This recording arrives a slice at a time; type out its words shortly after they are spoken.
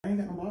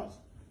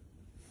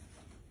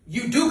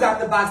You do got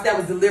the box that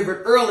was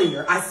delivered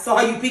earlier. I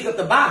saw you pick up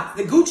the box,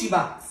 the Gucci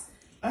box.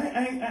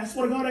 I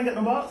swear to God, I ain't got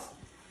no box.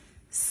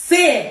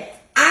 Said,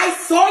 I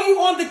saw you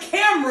on the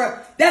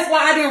camera. That's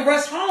why I didn't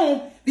rush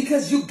home,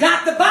 because you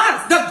got the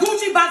box. The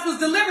Gucci box was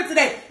delivered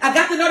today. I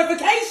got the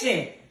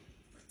notification.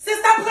 Said,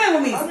 stop playing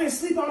with me. I've been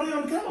asleep all day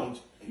on the couch.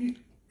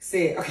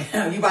 Said,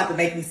 okay, you about to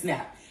make me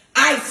snap.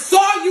 I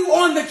saw you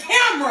on the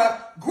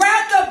camera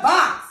grab the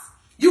box.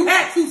 You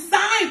had to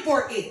sign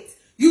for it.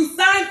 You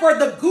signed for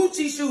the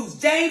Gucci shoes,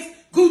 James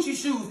Gucci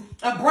shoes,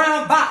 a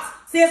brown box.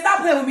 Said, stop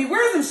playing with me.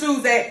 Where's them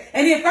shoes at?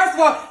 And then, first of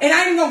all, and I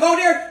ain't even gonna go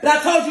there, but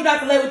I told you not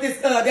to lay with this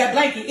that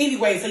blanket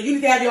anyway, so you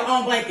need to have your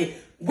own blanket.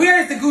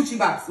 Where is the Gucci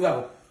box?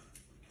 Well,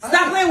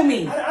 stop playing with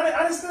me.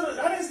 I didn't steal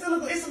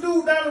it. It's a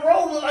dude down the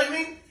road look like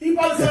me. He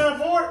probably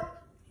signed for it.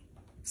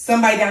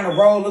 Somebody down the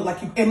road look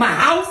like you in my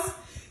house?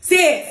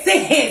 Said,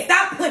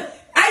 stop playing.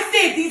 I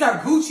said these are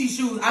Gucci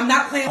shoes. I'm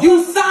not playing.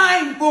 You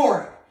signed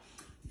for it.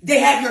 They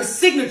have your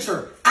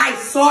signature. I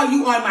saw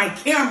you on my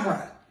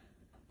camera.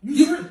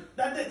 You sure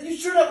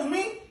that was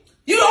me?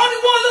 You the only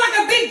one look like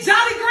a big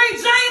Jolly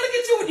Green Giant. Look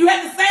at you. You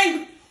had the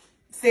same.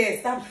 Said,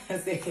 stop.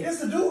 It's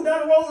the dude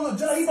down the road look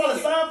Johnny. He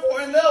probably signed for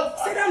it and left.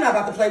 Said, I'm not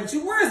about to play with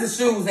you. Where's the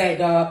shoes at,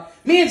 dog?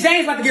 Me and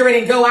James about to get ready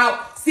and go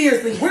out.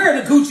 Seriously, where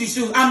are the Gucci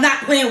shoes? I'm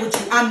not playing with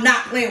you. I'm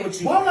not playing with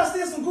you. Why would I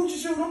steal some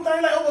Gucci shoes? Them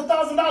things like over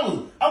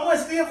 $1,000. I want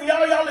to steal for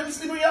y'all. Y'all let me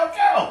sleep on y'all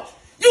couch.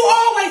 You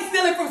always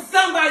stealing from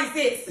somebody's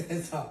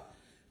head. So,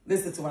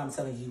 listen to what I'm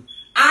telling you.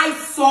 I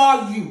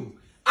saw you.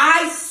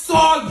 I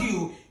saw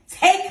you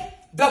take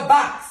the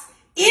box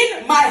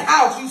in my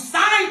house. You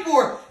signed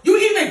for it. You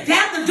even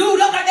dapped the dude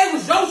up like they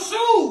was your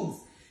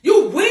shoes.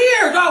 You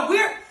weird, dog.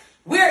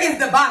 Where is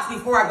the box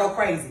before I go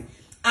crazy?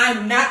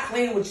 I'm not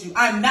playing with you.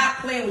 I'm not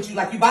playing with you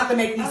like you about to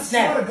make me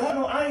snap. I swear to God,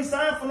 no, I ain't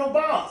signed for no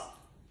box.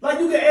 Like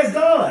you can ask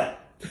God.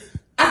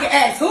 I can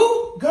ask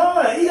who?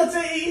 God. He'll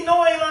tell you, he know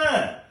I ain't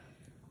lying.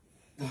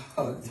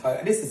 Oh,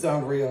 dog, this is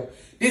unreal.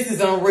 This is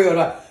unreal,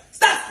 dog.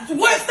 Stop!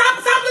 What? Stop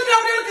looking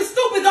over there looking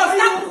stupid, dog.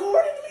 Stop.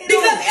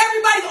 Because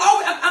everybody's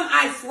always,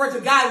 I swear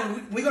to God,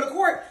 when we go to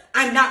court,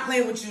 I'm not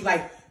playing with you.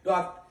 Like,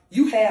 dog,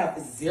 you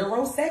have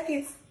 0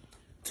 seconds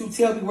to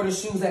tell me where the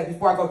shoes at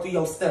before I go through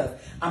your stuff.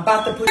 I'm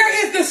about to put.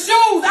 Where is the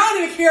shoes? I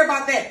don't even care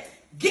about that.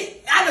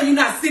 I know you're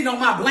not sitting on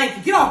my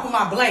blanket. Get off of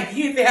my blanket.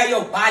 You didn't have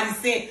your body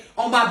scent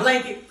on my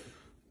blanket.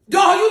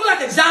 Dog, you look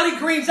like a Jolly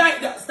Green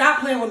Giant.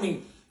 Stop playing with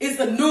me. It's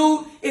a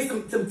nude. It's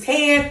some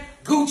tan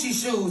Gucci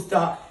shoes,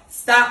 dog.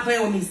 Stop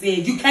playing with me,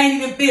 Sid. You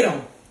can't even fit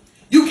them.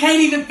 You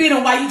can't even fit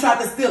them while you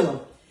try to steal them.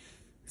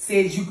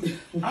 Sid, you.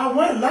 I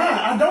wouldn't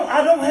lie. I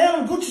don't have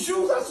them Gucci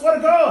shoes. I swear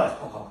to God.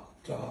 Oh,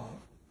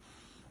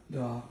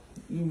 dog.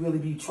 You really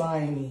be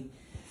trying me.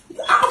 I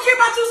don't care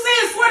about you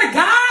saying swear to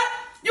God.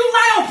 You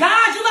lie on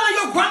God. You lie on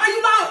your grandma.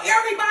 You lie on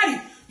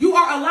everybody. You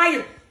are a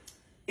liar.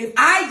 If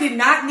I did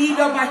not need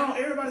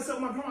nobody. Everybody except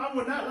my grandma. I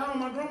would not lie on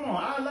my grandma.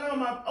 I lie on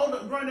my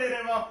older granddad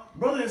and my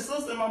brother and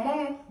sister and my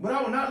mom, but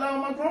I would not lie on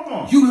my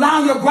grandma. You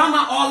lie on your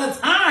grandma all the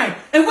time.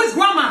 And which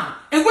grandma?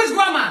 And which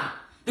grandma?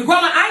 The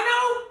grandma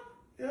I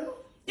know? Yeah.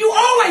 You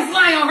always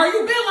lie on her.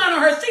 You been lying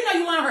on her. She know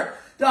you lie on her.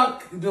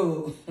 Dog,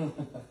 dude.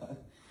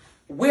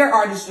 Where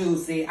are the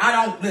shoes, Sid?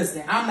 I don't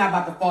listen. I'm not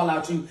about to fall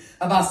out you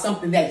about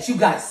something that you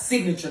got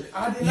signature.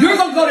 You're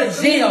gonna go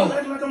to jail. You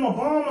act like I'm a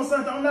bum or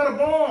something. I'm not a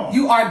bum.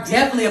 You are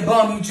definitely a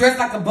bum. You dress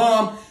like a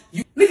bum.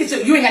 Look at you.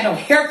 You ain't got no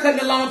haircut in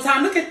a long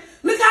time. Look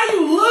how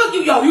you look.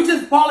 You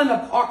just falling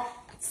apart.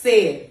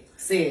 Said.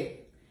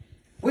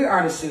 Where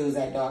are the shoes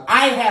at, dog?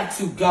 I have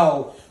to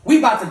go. We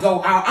about to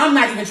go out. I'm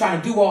not even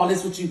trying to do all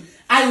this with you.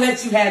 I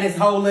let you have this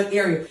whole little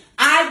area.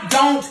 I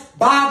don't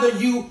bother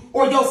you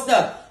or your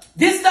stuff.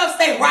 This stuff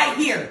stay right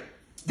here.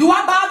 Do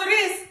I bother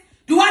this?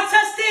 Do I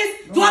touch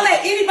this? No. Do I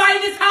let anybody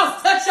in this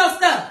house touch your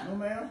stuff? No,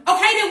 ma'am.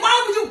 Okay, then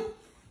why would you?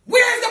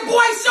 Where's the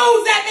boy's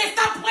shoes at, man?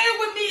 Stop playing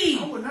with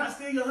me. I would not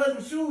steal your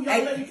husband's shoes.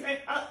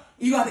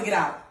 You have to get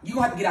out. You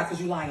have to get out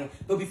because you're lying.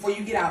 But before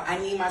you get out, I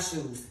need my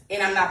shoes.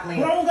 And I'm not playing.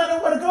 But I don't got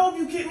nowhere to go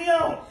if you kick me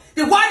out.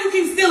 Then why do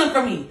you keep stealing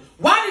from me?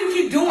 Why do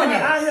you keep doing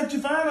that? I'll help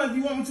you find them if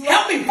you want me to.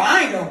 Help me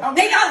find them.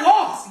 They got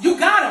lost. You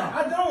got them.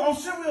 I don't. I'm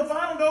sure we'll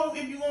find them, though,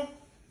 if you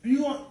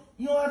want.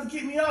 You don't have to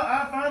kick me out.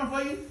 I'll find them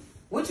for you.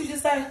 What you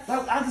just say?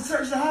 I can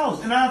search the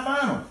house and I'll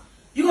find them.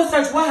 You gonna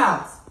search what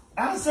house?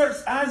 I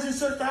just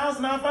search the house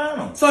and I'll find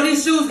them. So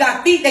these shoes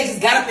got feet. They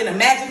just got up in and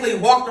magically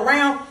walked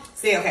around.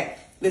 Say, okay,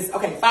 listen,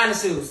 okay, find the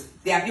shoes.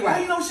 Yeah, you're right.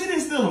 How you know she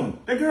didn't steal them?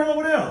 That girl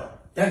over there.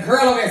 That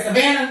girl over there,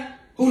 Savannah,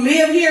 who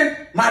live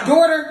here, my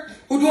daughter,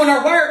 who doing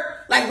her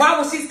work. Like, why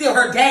would she steal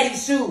her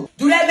daddy's shoes?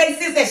 Do that make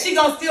sense that she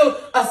gonna steal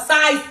a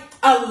size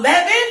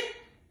 11?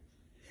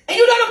 And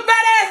you know them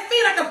fat ass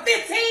feet like a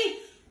 15?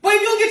 But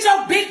if you get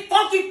your big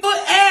funky foot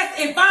ass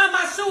and find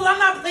my shoes, I'm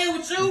not playing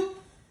with you.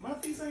 My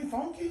feet ain't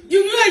funky.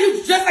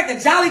 You dressed like a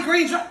Jolly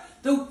Green.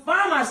 Dude,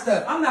 find my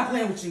stuff. I'm not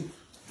playing with you.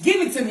 Give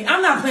it to me.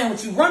 I'm not playing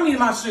with you. Run me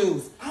my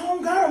shoes. I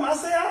don't got them. I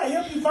say I'll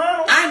help you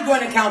find them. I'm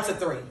going to count to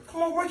 3.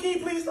 Come on, Ricky,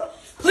 please stop.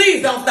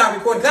 Please don't stop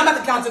recording. I'm about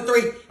to count to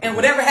 3. And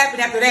whatever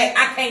happened after that,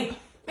 I can't.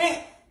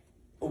 Man.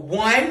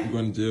 1. You're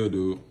going to jail,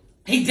 dude.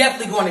 He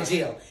definitely going to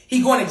jail.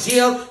 He going to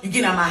jail. You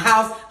getting out of my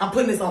house. I'm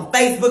putting this on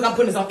Facebook. I'm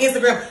putting this on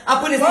Instagram.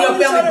 I'm putting this in your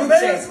family group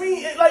chat.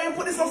 Like you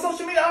put this on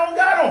social media, I don't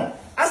got them.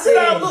 I said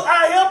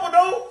I help her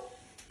though.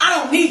 I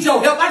don't need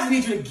your help. I just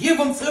need you to give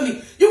them to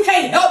me. You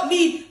can't help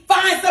me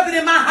find something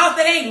in my house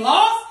that ain't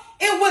lost.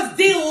 It was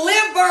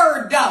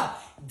delivered.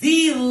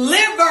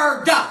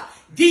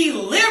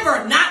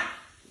 Delivered.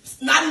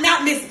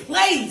 Not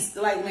misplaced.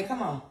 Like, man,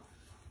 come on.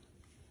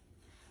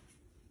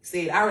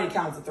 Said, I already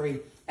counted to 3.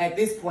 At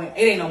this point,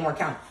 it ain't no more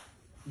count.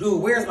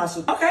 Dude, where's my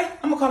shoe? Okay,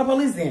 I'm gonna call the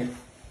police then.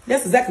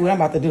 That's exactly what I'm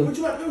about to do. What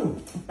you about to do?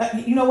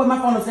 You know what? My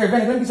phone upstairs.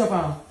 Benny, let me get your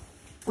phone.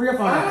 Where your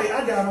phone?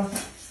 I got him.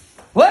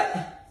 What?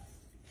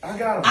 I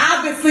got him.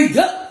 Obviously,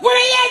 where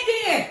they at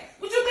then?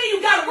 What you mean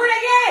you got them? Where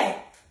they at?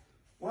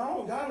 Well, I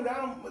don't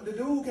got him. But the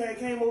dude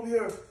came over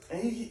here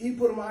and he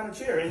put him behind the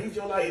chair and he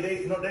just like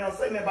they don't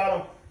say nothing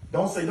about him.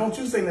 Don't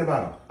you say nothing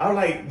about him. I was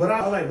like,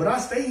 but I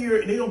stay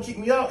here. They don't kick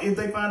me out if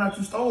they find out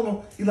you stole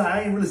them. He's like,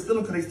 I ain't really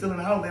stealing because they still in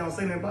the house. They don't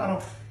say nothing about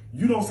them.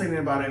 You don't say nothing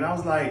about it. And I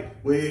was like,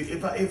 well,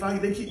 if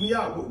they kick me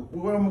out,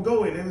 where I'm gonna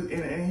go?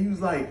 And he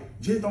was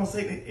like, just don't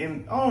say it.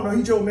 And I don't know.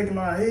 He just making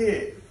my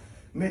head,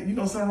 man. You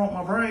know, something wrong with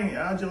my brain. And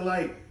I just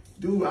like,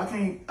 dude, I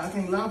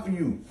can't lie for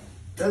you.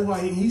 That's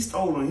why he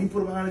stole them. He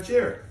put them behind the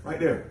chair right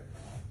there.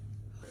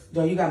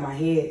 Yo, you got my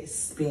head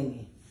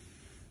spinning.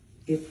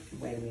 Wait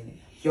a minute.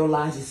 Your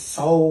logic is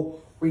so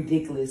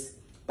ridiculous.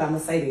 But I'm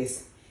going to say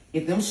this.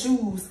 If them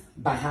shoes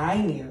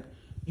behind there,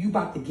 you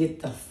about to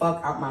get the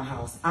fuck out my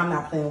house. I'm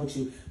not playing with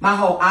you. My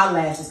whole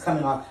eyelash is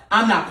coming off.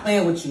 I'm not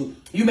playing with you.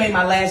 You made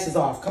my lashes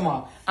off. Come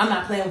on. I'm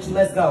not playing with you.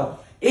 Let's go.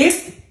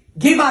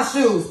 Get my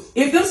shoes.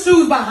 If them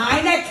shoes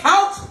behind that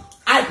couch,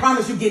 I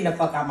promise you getting the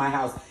fuck out my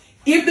house.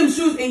 If them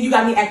shoes, and you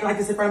got me acting like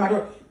this in front of my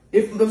door.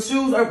 If them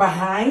shoes are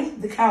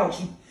behind the couch,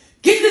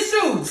 get the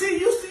shoes. See,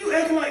 you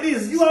acting like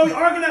this. You always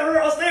arguing at her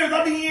upstairs.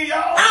 I be here,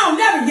 y'all. I don't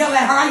never yell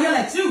at her. I yell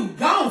at you.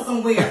 Gone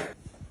somewhere.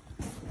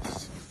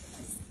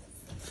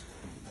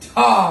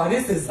 Oh,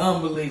 this is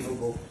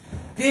unbelievable.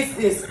 This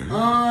is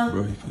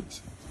Bro, he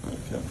puts.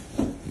 Okay.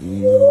 No,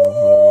 he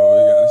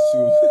got a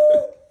shoe.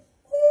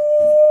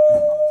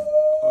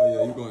 Oh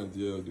yeah, you going to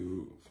jail,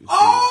 dude.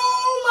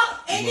 Oh my!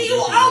 And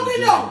you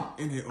open them.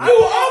 You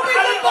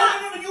open them.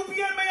 The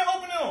UPS man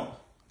opened them.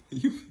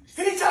 He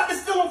tried to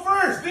steal them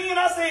first. Then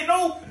I said,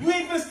 no, you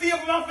ain't gonna steal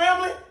from my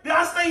family. Then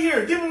I stay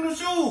here. Give him the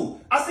shoes.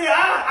 I said,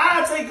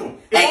 I take them.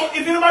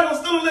 If anybody gonna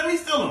steal them, let me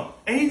steal them.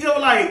 And he just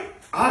like,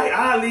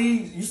 I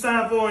leave. You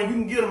sign for it and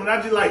you can get them. And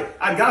I just like,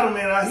 I got them,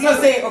 man. So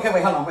say, okay,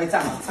 wait, hold on. Wait,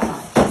 time out.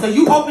 So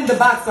you opened the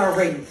box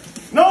already?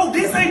 No,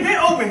 this ain't been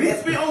open.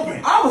 This been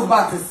open. I was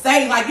about to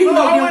say, like, you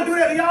know. I want to do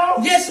that to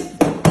y'all? Yes.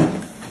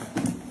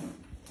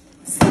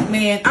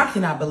 Man, I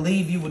cannot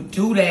believe you would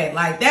do that.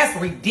 Like, that's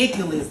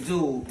ridiculous,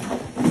 dude.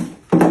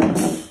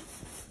 Oh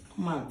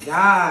my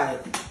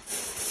God.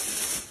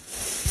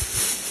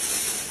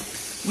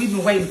 We've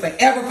been waiting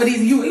forever for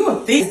these. You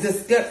a thief.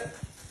 Disgusting.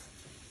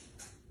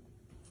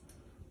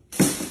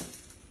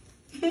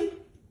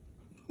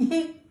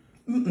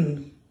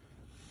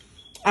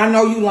 I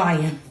know you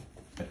lying.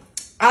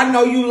 I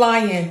know you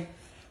lying.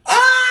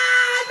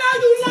 I know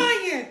you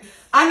lying.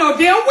 I know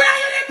damn well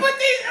you didn't put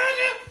these on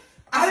them.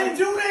 I didn't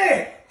do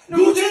that.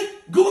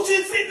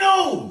 Gucci fit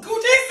no.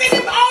 Gucci fit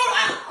them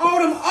all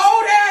them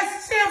old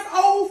ass champs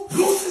old.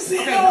 Gucci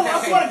fit no. I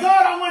swear to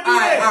God, I want to do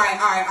that.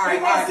 All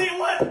right. See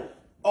what?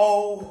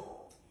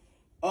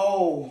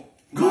 Oh.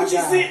 Gucci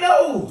fit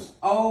those.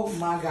 Oh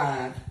my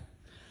God.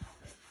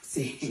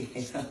 See,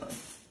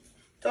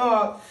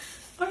 dog,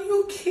 are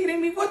you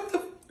kidding me? What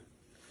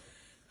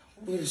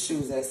the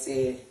shoes I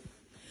said?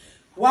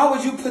 Why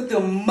would you put the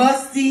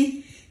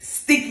musty,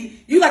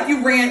 sticky? You like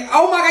you ran.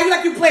 Oh my God! You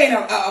like you playing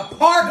a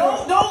park.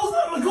 Those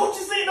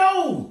Gucci see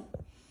those.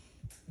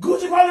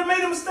 Gucci probably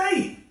made a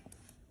mistake,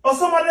 or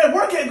somebody that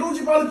work at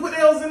Gucci probably put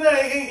those in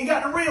there and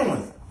got the real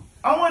ones.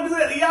 I want to do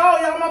that to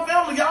y'all. Y'all my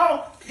family.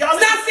 Y'all.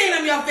 Stop saying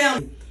I'm your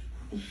family.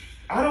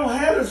 I don't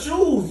have the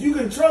shoes. You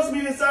can trust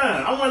me this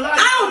time. I want to lie.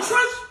 I don't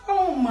trust.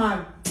 Oh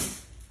my.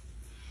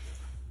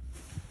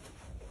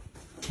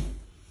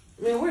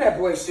 Man, where that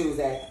boy's shoes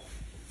at?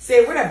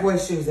 Say, where that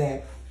boy's shoes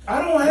at?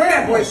 I don't have Where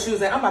that boy's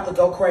shoes at? I'm about to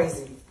go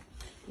crazy.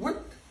 Where?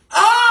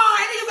 Oh,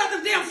 and then you got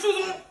them damn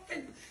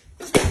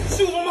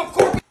shoes on my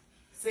corpse.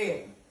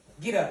 Say,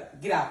 get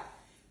up, get out,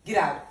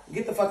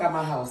 get the fuck out of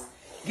my house.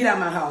 Get out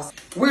of my house.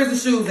 Where's the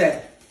shoes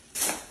at?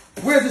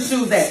 Where's the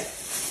shoes at?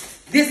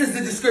 This is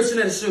the description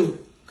of the shoe.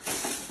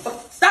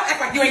 Stop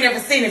acting like you ain't never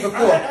seen it before.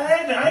 I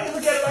ain't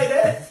look at it like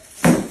that.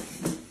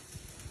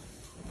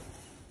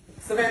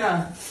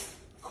 Savannah,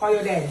 call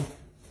your daddy.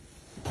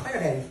 Call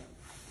your daddy.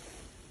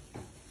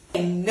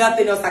 Ain't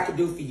nothing else I can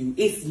do for you.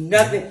 It's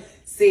nothing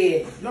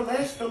said. Your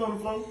lash fell on the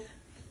floor.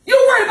 You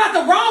worried about the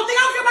wrong thing?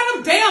 I don't care about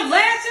them damn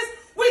lashes.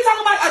 What are you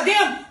talking about? A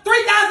damn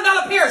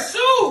 $3,000 pair of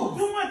shoes.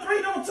 You want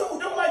 3, no 2,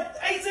 no like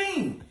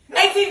 18.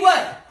 18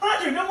 what?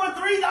 100, no $3.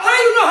 How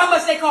you know how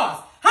much they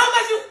cost? How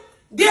much you?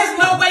 There's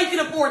no way you can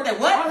afford that.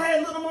 What? I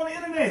had looked them on the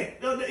internet.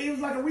 It was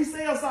like a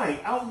resale site.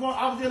 like, I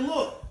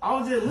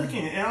was just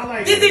looking, and I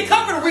like. This didn't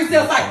come from the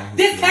resale site.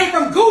 This came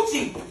from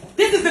Gucci.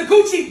 This is the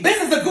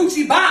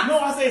Gucci box. No,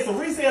 I said it's a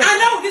resale. I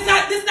know,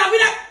 we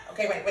not.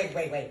 Okay,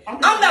 wait. I'm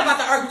not about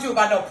to argue with you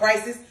about no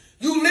prices.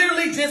 You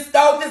literally just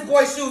stole this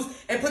boy's shoes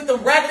and put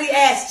them raggedy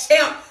ass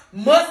champ,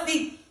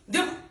 musty.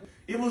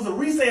 It was a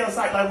resale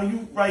site, like when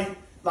you, like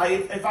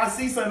if I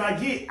see something I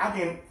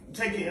can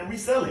take it and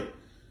resell it.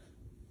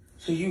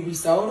 So you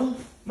resold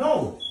them?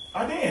 No,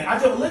 I didn't. I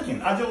just looking.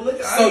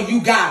 So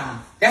you got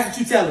them. That's what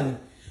you telling me.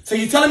 So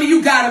you telling me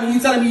you got them and you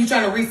telling me you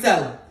trying to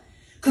resell them.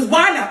 Because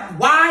why not?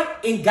 Why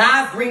in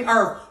God's green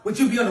earth would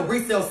you be on a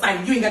resale site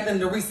and you ain't got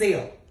nothing to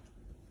resell?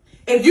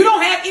 If you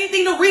don't have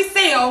anything to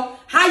resell,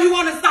 how you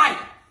on the site?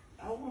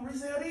 I want to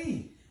resell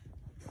these.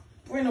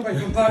 Ain't nobody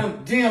can buy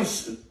them damn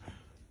shoes.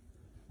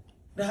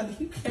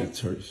 You can't.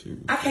 Church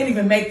shoes. I can't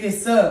even make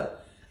this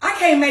up. I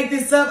can't make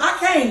this up. I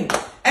can't.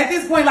 At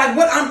this point, like,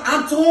 what?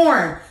 I'm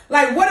torn.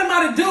 Like, what am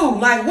I to do?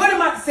 Like, what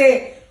am I to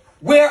say?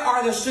 Where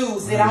are the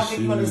shoes? Said, I don't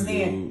think you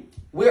understand. Dude.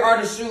 Where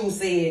are the shoes?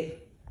 Said.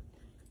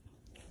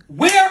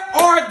 Where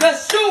are the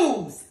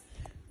shoes?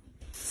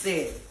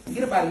 Said.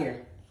 Get up out of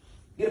here.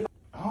 Get up.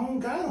 I don't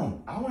got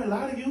them. I won't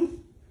lie to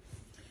you.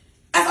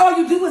 That's all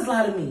you do is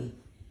lie to me.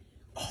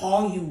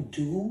 All you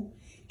do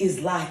is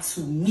lie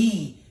to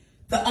me.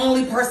 The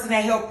only person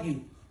that helped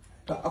you.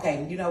 But,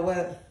 okay, you know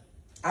what?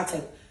 I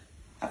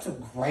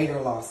took greater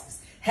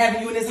losses.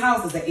 Having you in this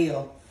house is an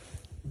L.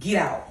 Get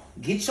out.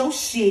 Get your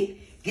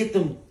shit. Get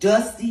them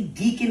dusty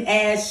deacon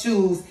ass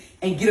shoes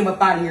and get them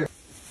up out of here.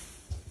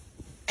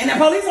 And the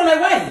police on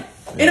their way.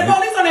 And the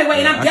police on their way.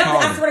 And I'm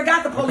definitely, I swear to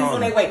God, the police on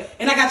their way.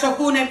 And I got your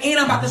full name and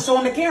I'm about to show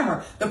them the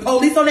camera. The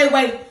police on their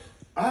way.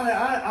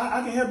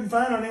 I can help you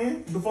find them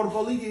then before the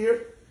police get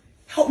here.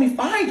 Help me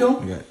find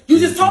them. Yeah. You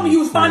just told me you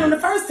was finding them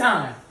the first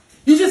time.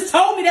 You just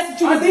told me that's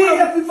what you I was did doing.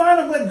 help you find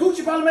them, but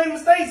Gucci probably made a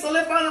mistake. So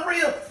let's find the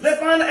real. Let's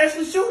find the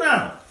actual shoe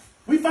now.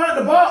 We find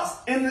the box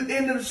and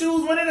the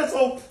shoes went in there.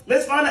 So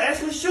let's find the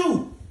actual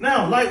shoe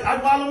now. Like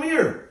while I'm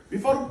here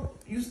before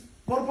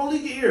the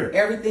police get here.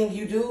 Everything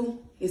you do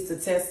is to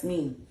test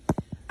me.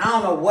 I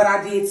don't know what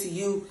I did to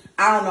you.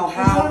 I don't know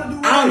how.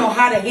 I don't know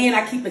how the hand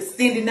I keep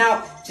extending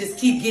out just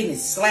keep getting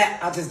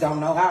slapped. I just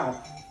don't know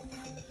how.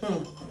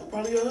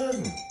 Probably your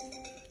husband.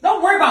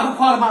 Don't worry about who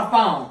calling my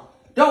phone.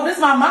 Don't. This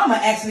is my mama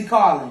actually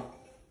calling.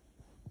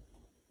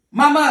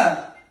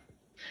 Mama.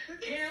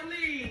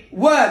 Kelly,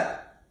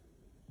 What?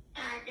 I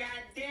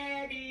got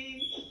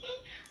daddy.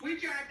 We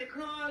tried to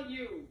call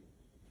you.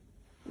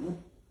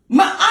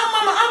 Mama,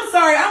 I'm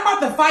sorry. I'm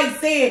about to fight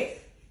Said.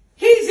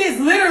 He just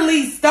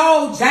literally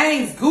stole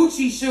James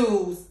Gucci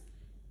shoes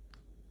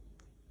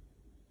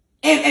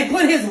and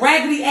put his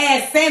raggedy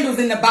ass sandals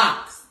in the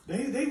box.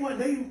 They.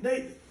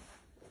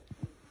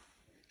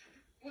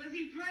 Was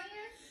he playing?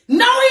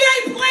 No,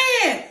 he ain't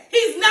playing.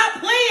 He's not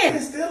playing. They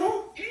steal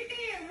them? He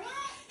did what?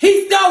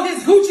 He stole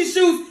his Gucci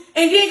shoes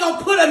and then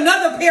gonna put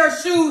another pair of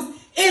shoes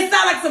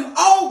inside like some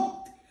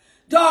old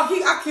dog.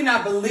 I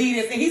cannot believe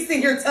this. And he's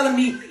sitting here telling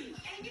me, And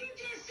you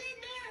just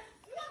sitting there?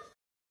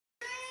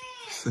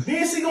 What?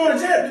 Then she going to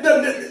jail.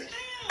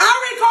 I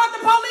already called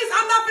the police.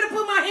 I'm not gonna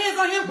put my hands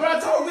on him. But I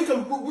told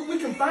her we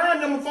can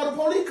find them before the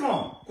police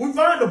come. We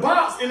find the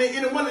box and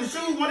one of the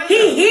shoes went in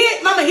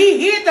there.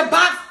 He hid the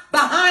box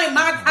behind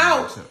my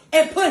couch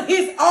and put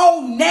his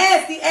old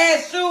nasty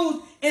ass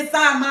shoes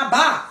inside my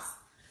box.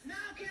 No,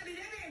 Kelly,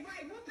 that ain't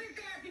right. Whoop his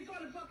ass before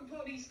the fucking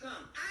police come.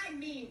 I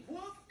mean,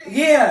 whoop that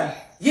Yeah.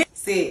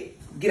 Said,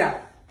 get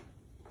out.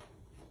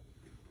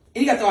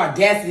 And you got the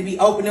audacity to be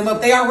opening them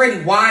up. They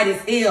already wide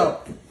as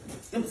hell.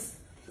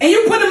 And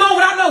you put them on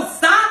without no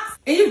socks?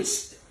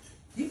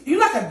 And you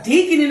like a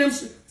deacon in them.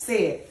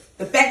 Said,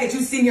 the fact that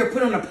you sitting here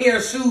putting on a pair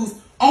of shoes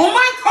on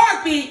my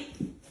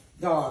carpet,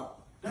 dog.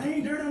 They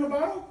ain't dirt on the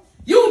bottom.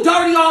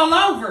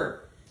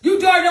 You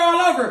dirty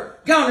all over.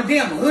 Got on a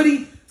damn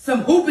hoodie,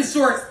 some hooping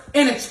shorts,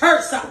 and a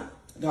church sock.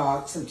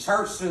 Dog, some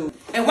church shoes.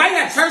 And why you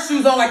got church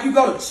shoes on like you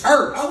go to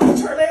church? I went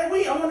to church last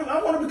week. I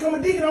want to become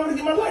a deacon. I want to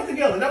get my life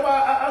together. That's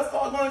why I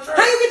started going to church.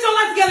 How you get your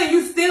life together and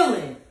you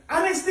stealing?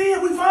 I didn't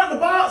steal. We found the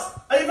box.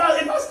 If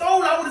I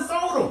stole it, I would have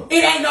sold them.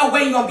 It ain't no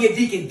way you gonna be a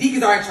deacon.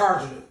 Deacons are in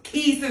charge of it.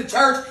 Keys to the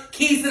church,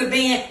 keys to the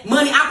band,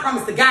 money. I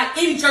promise to God,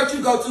 any church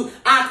you go to,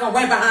 I'll come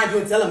right behind you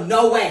and tell them,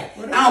 no way.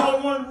 Well,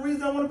 that's one of the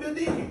reasons I want to be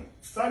a deacon.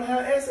 So I can have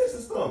access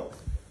and stuff.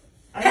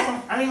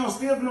 I ain't gonna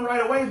steal from them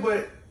right away,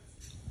 but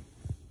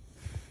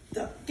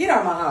get out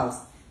of my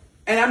house.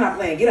 And I'm not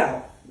playing. Get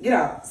out. Get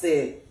out.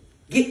 Said,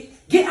 get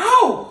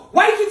out.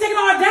 Why you keep taking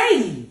all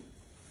day?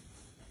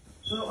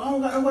 so I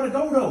don't got nowhere to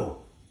go though.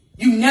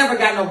 You never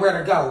got nowhere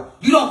to go.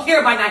 You don't care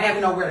about not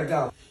having nowhere to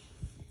go.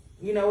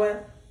 You know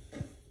what?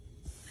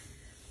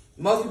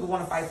 Most people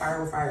want to fight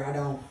fire with fire. I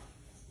don't.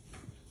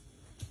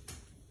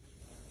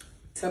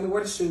 Tell me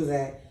where the shoes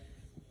at.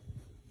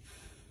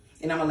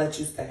 And I'm going to let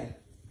you stay.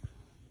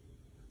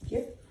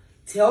 Yeah.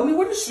 Tell me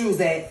where the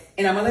shoes at.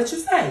 And I'm going to let you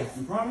stay.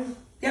 You promise?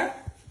 Yeah.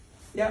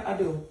 Yeah, I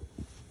do.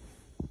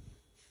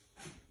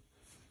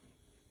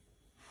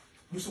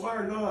 You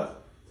swear to God.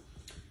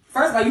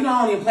 First of all, you know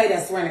I don't even play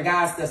that swearing to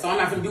God stuff, so I'm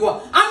not gonna do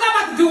all. I'm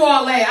not about to do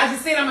all that. I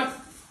just said I'm a.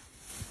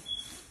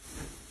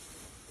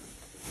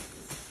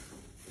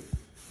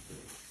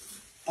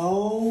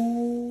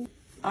 Oh,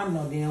 I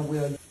know damn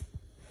well.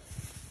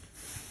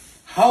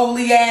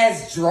 Holy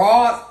ass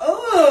drawers.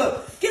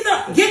 Ugh. Get them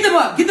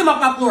up. Get them off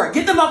my floor.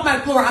 Get them off my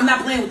floor. I'm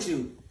not playing with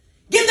you.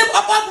 Get them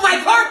up off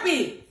my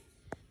carpet.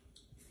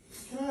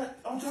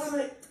 I'm trying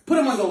to put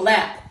them on your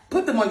lap.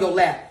 Put them on your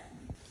lap.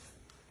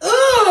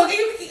 Ugh.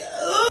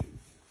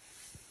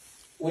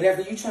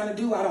 Whatever you trying to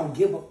do, I don't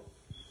give a.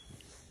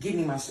 Give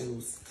me my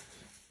shoes.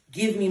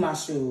 Give me my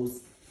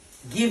shoes.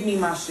 Give me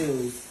my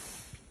shoes.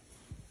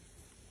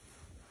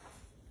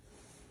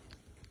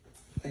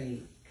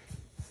 Wait.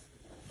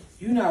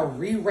 You know,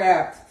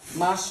 rewrapped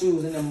my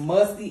shoes in the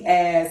musty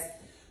ass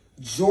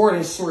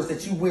Jordan shorts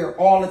that you wear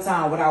all the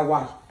time without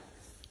washing.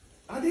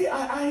 I did.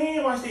 I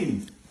hand wash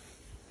these.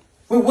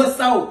 With what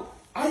soap?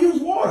 I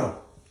use water.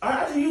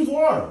 I just use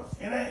water.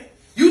 And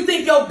you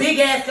think your big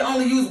ass can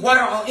only use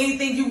water on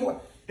anything you want?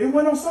 It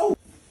went on soap.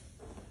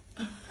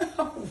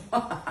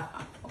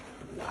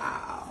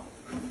 Wow.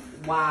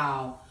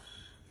 Wow.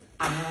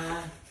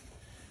 I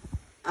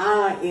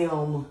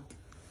am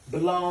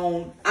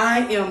blown. I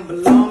am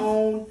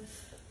blown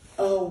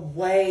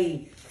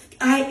away.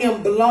 I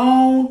am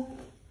blown.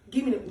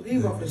 Give me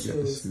both the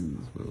shoes.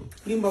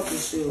 Give me both the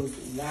shoes.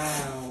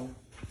 Wow.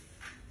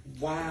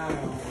 Wow.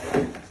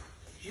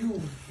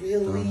 You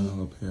really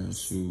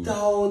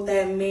stole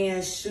that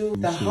man's shoes.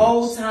 The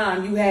whole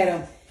time you had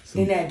him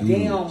in that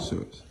damn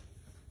shorts.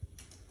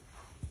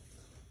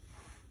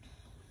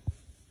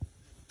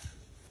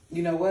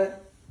 You know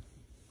what?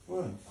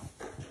 What?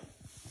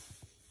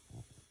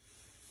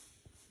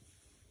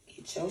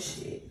 Get your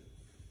shit.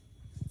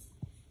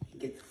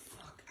 Get the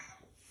fuck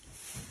out.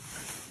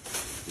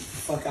 Get the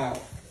fuck out.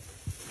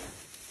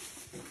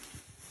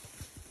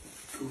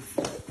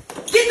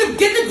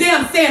 Get the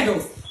damn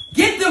sandals.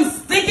 Get them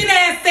stinking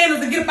ass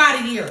sandals and get up out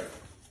of here.